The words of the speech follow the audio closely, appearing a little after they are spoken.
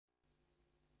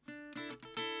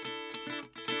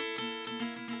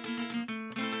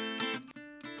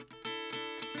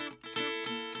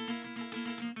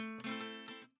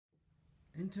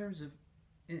terms of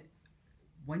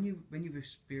when you've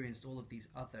experienced all of these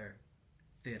other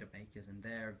theatre makers and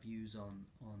their views on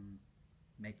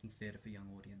making theatre for young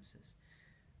audiences,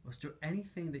 was there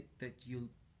anything that you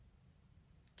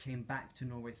came back to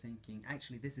Norway thinking,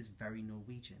 actually this is very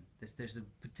Norwegian, there's a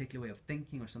particular way of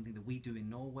thinking or something that we do in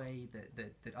Norway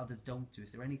that others don't do?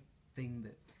 Is there anything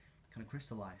that kind of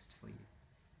crystallized for you?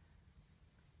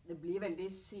 Det blir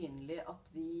veldig synlig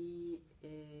at vi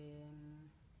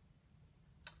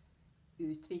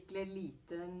utvikler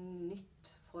lite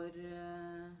nytt for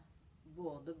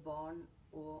både barn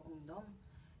og ungdom.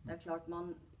 Det klart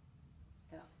man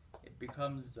ja. It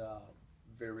becomes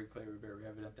very clear, very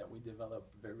evident that we develop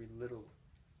very little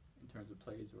in terms of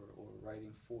plays or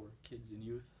writing for kids and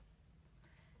youth.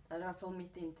 Det I hvert fall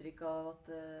mitt inntrykk av at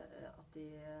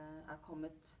de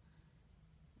kommet,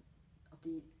 at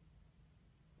de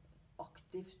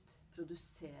aktivt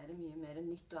produserer mye mer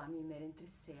nytt og mye mer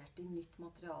interessert I nytt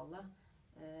materiale.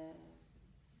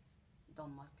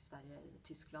 Danmark, Sverige,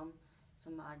 Tyskland,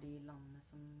 som de landene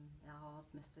som jeg har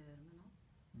hatt mest å gjøre med nå.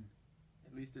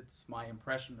 At least it's my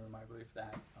impression or my belief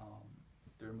that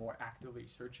they're more actively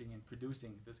searching and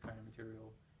producing this kind of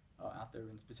material out there,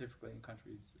 and specifically in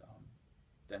countries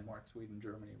Denmark, Sweden,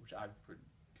 Germany, which I've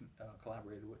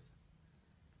collaborated with.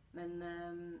 Men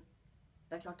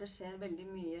det klart det skjer veldig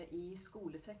mye I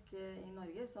skolesekk I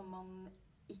Norge som man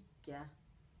ikke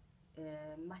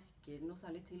merker noe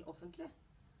særlig til offentlig.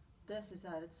 Det synes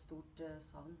jeg et stort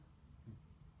savn.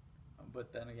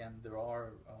 But then again, there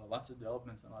are lots of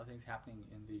developments and a lot of things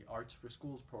happening in the Arts for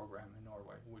Schools program in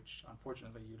Norway, which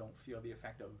unfortunately you don't feel the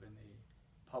effect of in the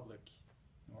public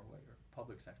Norway or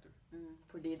public sector.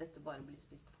 Fordi dette bare blir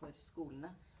spilt for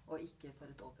skolene og ikke for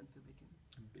et åpent publikum.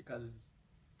 Because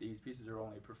these pieces are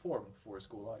only performed for a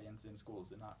school audience in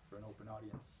schools and not for an open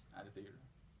audience at a theater.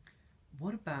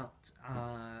 What about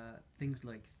things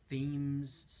like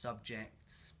themes,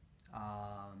 subjects,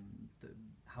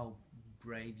 how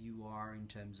brave you are in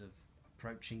terms of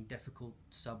approaching difficult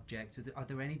subjects? Are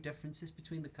there any differences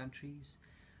between the countries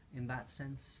in that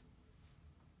sense?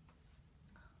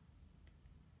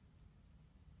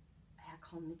 Jeg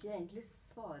kan ikke egentlig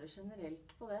svare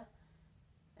generelt på det.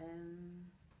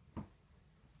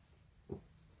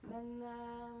 Men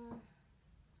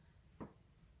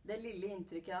det lille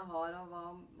inntrykket jeg har av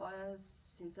hva jeg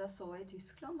synes jeg så I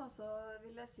Tyskland, da, så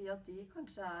vil jeg si at de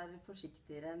kanskje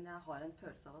forsiktigere enn jeg har en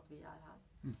følelse av at vi her.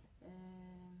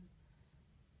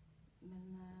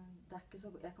 Men det ikke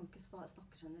så, jeg kan ikke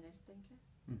snakke generelt, egentlig.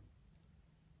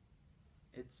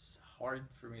 It's hard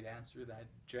for me to answer that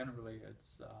generally.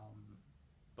 It's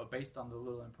but based on the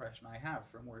little impression I have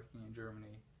from working in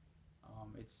Germany,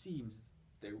 it seems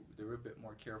they're a bit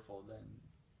more careful than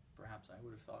perhaps I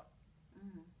would have thought.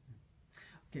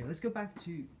 Okay, let's go back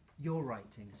to your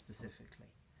writing specifically,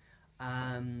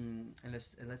 and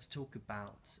let's talk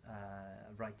about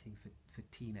writing for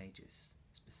teenagers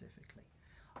specifically.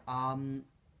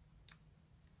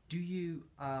 Do you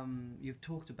you've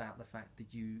talked about the fact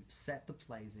that you set the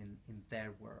plays in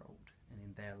their world and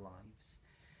in their lives.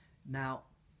 Now,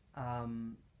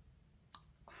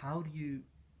 how do you?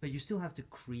 But you still have to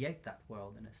create that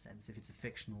world in a sense. If it's a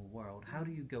fictional world, how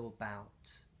do you go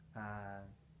about?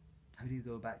 How do you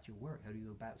go about your work? How do you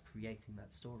go about creating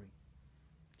that story?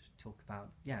 Just talk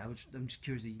about. Yeah, I'm just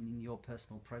curious in your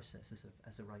personal process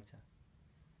as a writer.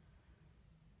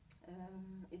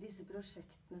 I disse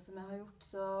prosjektene som jeg har gjort,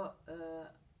 så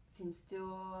finnes det jo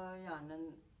gjerne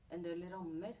en del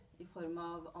rammer I form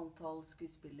av antall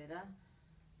skuespillere,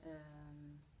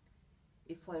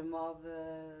 I form av,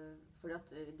 fordi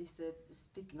at disse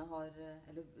stykkene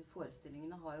eller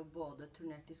forestillingene har jo både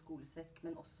turnert I skolesekk,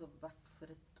 men også vært for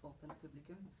et åpent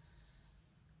publikum.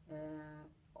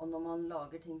 Og når man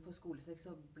lager ting for skolesekk,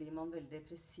 så blir man veldig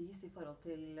presis I forhold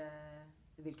til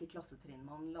hvilke klassetrinn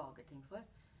man lager ting for.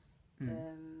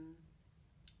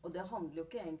 Og det handler jo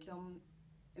ikke egentlig om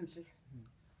unnskyld.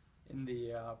 In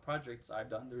the projects I've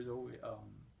done, there's always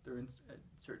there are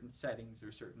certain settings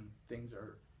or certain things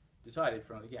are decided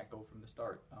from the get-go, from the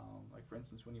start. Like for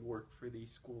instance, when you work for the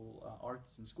school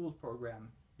arts and schools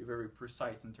program, you're very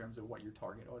precise in terms of what your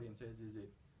target audience is. Is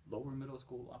it lower middle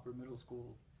school, upper middle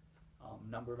school?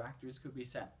 Number of actors could be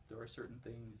set. There are certain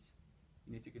things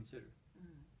you need to consider.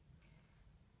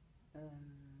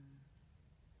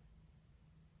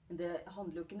 Det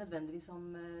handler jo ikke nødvendigvis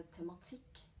om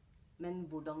tematikk, men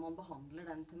hvordan man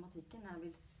behandler den tematikken. Jeg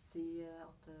vil si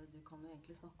at du kan jo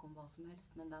egentlig snakke om hva som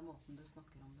helst, men det måten du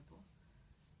snakker om det på.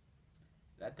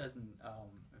 That doesn't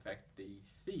affect the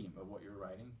theme of what you're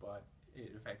writing, but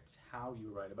it affects how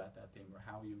you write about that theme or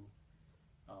how you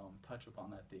touch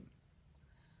upon that theme.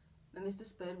 Men hvis du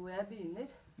spør hvor jeg begynner,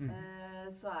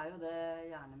 så er jo det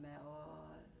gjerne med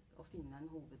å finne en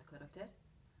hovedkarakter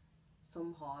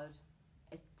som har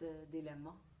et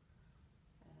dilemma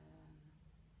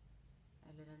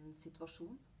eller en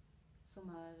situasjon som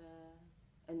er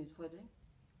en utfordring.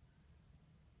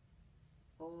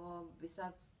 Og hvis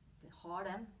jeg har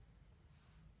den,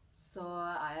 så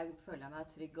føler jeg meg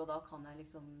trygg, og da kan jeg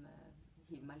liksom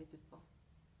hive meg litt utpå.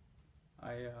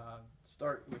 I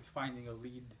start with finding a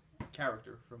lead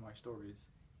character for my stories,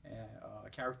 a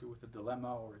character with a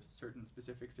dilemma or a certain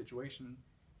specific situation,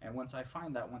 and once I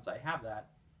find that, once I have that,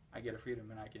 I get a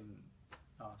freedom and I can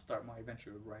start my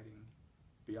adventure of writing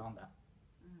beyond that.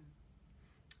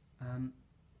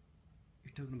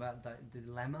 You're talking about the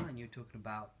dilemma, and you're talking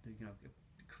about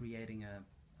creating a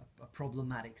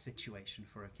problematic situation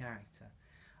for a character.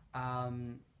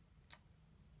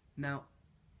 Now,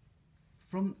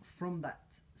 from that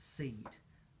seed,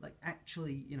 like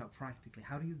actually, practically,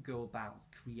 how do you go about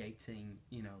creating,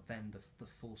 then the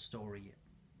full story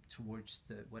towards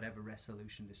whatever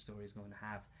resolution the story is going to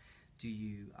have? Do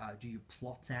you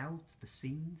plot out the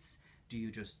scenes? Do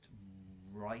you just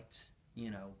write,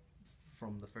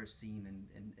 from the first scene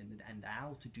and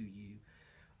out? Do you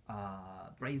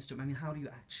brainstorm? I mean, how do you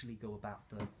actually go about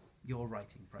your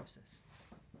writing process?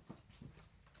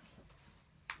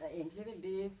 Det egentlig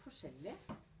veldig forskjellig.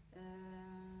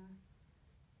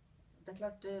 Det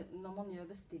klart, når man gjør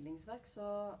bestillingsverk,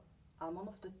 så man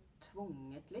ofte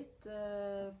tvunget litt,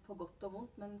 på godt og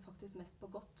vondt, men faktisk mest på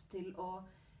godt, til å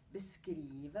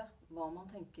beskrive hva man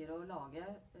tenker å lage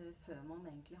før man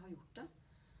egentlig har gjort det.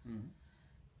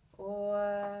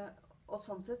 Og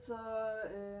sånn sett så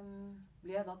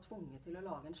blir jeg da tvunget til å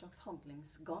lage en slags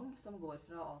handlingsgang som går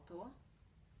fra A til Å.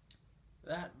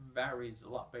 That varies a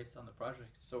lot based on the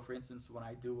project. So for instance, when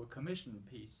I do a commission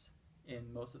piece,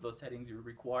 in most of those settings you're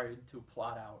required to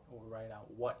plot out or write out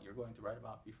what you're going to write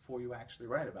about before you actually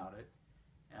write about it.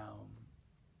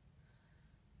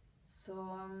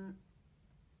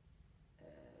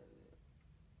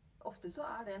 Ofte så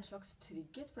det en slags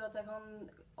trygghet, for at jeg kan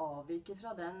avvike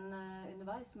fra den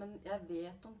underveis, men jeg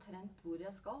vet omtrent hvor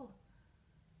jeg skal.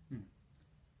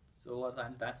 So a lot of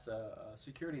times that's a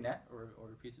security net or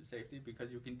a piece of safety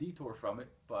because you can detour from it,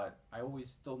 but I always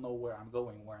still know where I'm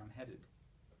going, where I'm headed.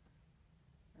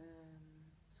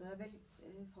 Så jeg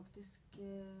vil faktisk...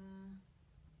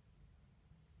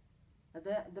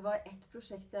 Det var et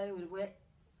prosjekt jeg gjorde hvor jeg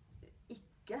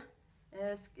ikke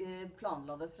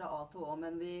planla det fra A til Å,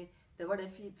 men det var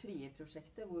det frie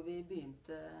prosjektet hvor vi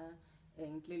begynte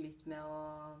egentlig litt med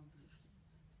å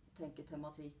tenke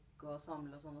tematikk og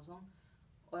samle og sånn.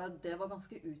 Og det var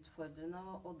ganske utfordrende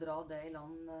å dra det i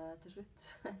land til slutt,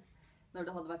 når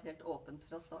det hadde vært helt åpent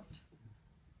fra start.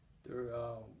 There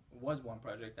was one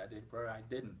project I did where I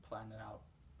didn't plan it out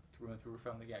through and through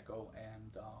from the get-go,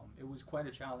 and it was quite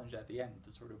a challenge at the end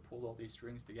to sort of pull all these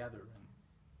strings together and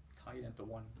tie it into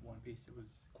one piece. It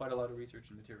was quite a lot of research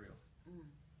and material.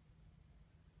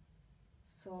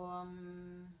 Så,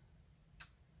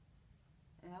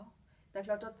 ja. Det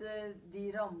klart at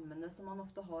de rammene som man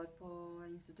ofte har på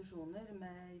institusjoner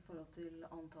i forhold til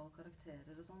antall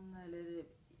karakterer og sånn, eller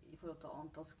i forhold til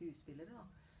antall skuespillere da,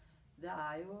 det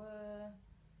jo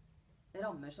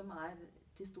rammer som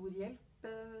til stor hjelp,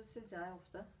 synes jeg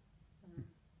ofte.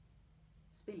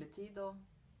 Spilletid og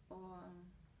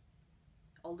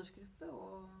aldersgruppe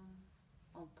og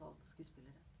antall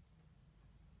skuespillere.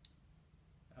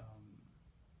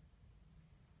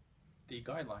 The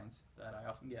guidelines that I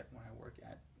often get when I work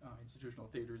at institutional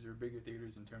theaters or bigger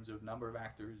theaters in terms of number of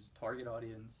actors, target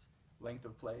audience, length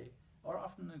of play, are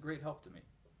often a great help to me.